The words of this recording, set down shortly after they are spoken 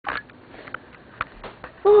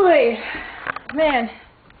Wait, man,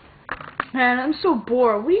 I'm so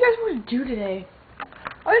bored. What do you guys want to do today?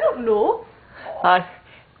 I don't know. Mario,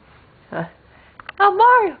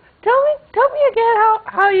 tell me again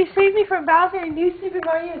how you saved me from Bowser in New Super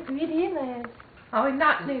Mario 3D Land. Oh,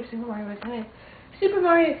 not New Super Mario, but Super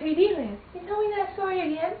Mario 3D Land. Can you tell me that story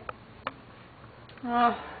again?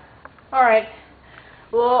 All right.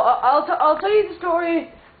 Well, I'll tell you the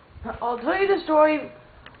story. I'll tell you the story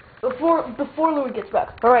before Louie gets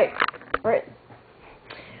back. All right.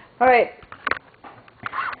 Hey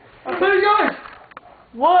guys!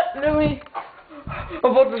 What, Louie? I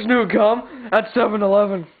bought this new gum at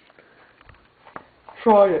 7-Eleven.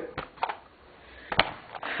 Try it.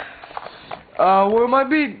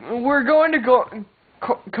 We're going to go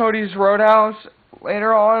Cody's Roadhouse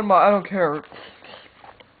later on, but I don't care.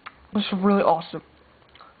 This is really awesome.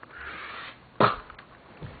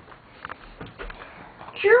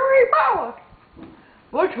 Cherry Power!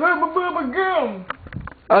 Let's Hubba Bubba Gum!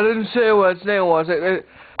 I didn't say what its name was. I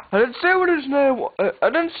didn't say what his name was. I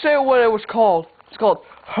didn't say what it was called. It's called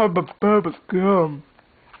Hubba Bubba Gum.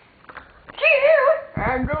 Yeah!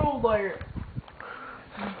 I know there.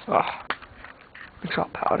 It's all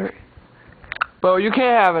powder. But you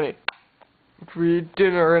can't have any. We eat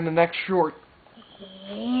dinner in the next short.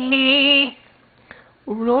 We're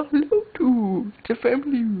not allowed to. It's a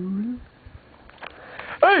family rule.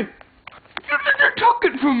 Hey! You took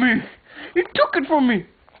it from me! You took it from me!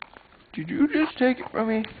 Did you just take it from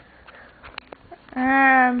me?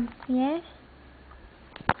 Yes?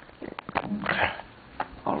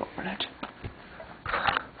 I'll open it.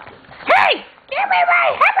 Hey! Give me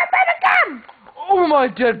my Hubba Bubba Gum! Over my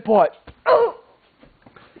dead butt! Oh!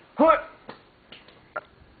 What?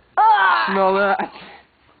 Smell that?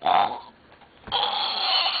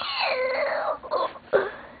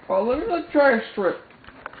 Oh, let's try a strip.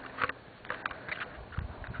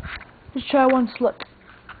 Let's try one strip.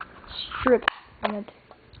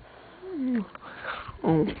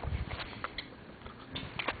 Oh.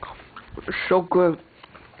 It's so good.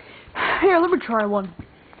 Here, let me try one.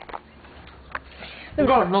 I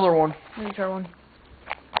got another one. Let me try one.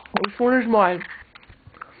 Which one is mine?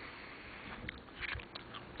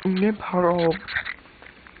 Nip powder hole.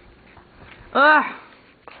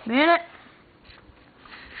 Man it.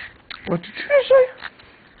 What did you say?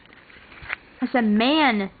 I said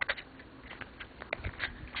man.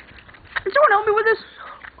 Can someone help me with this?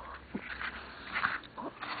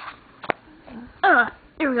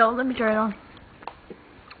 Here we go. Let me try it on.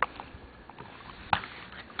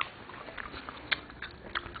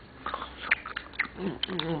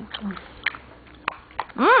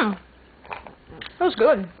 That was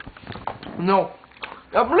good. No.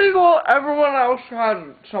 I believe everyone else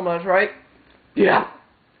had some of this, right? Yeah.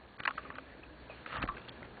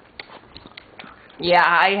 Yeah,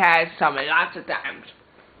 I had some lots of times.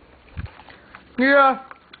 Yeah.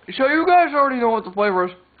 So you guys already know what the flavor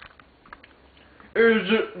is.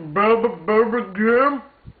 Is it Hubba Bubba Gum?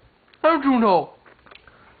 How'd you know?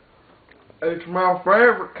 It's my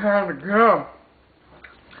favorite kind of gum.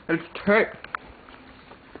 It's thick.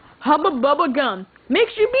 Hubba Bubba Gum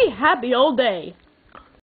makes you be happy all day.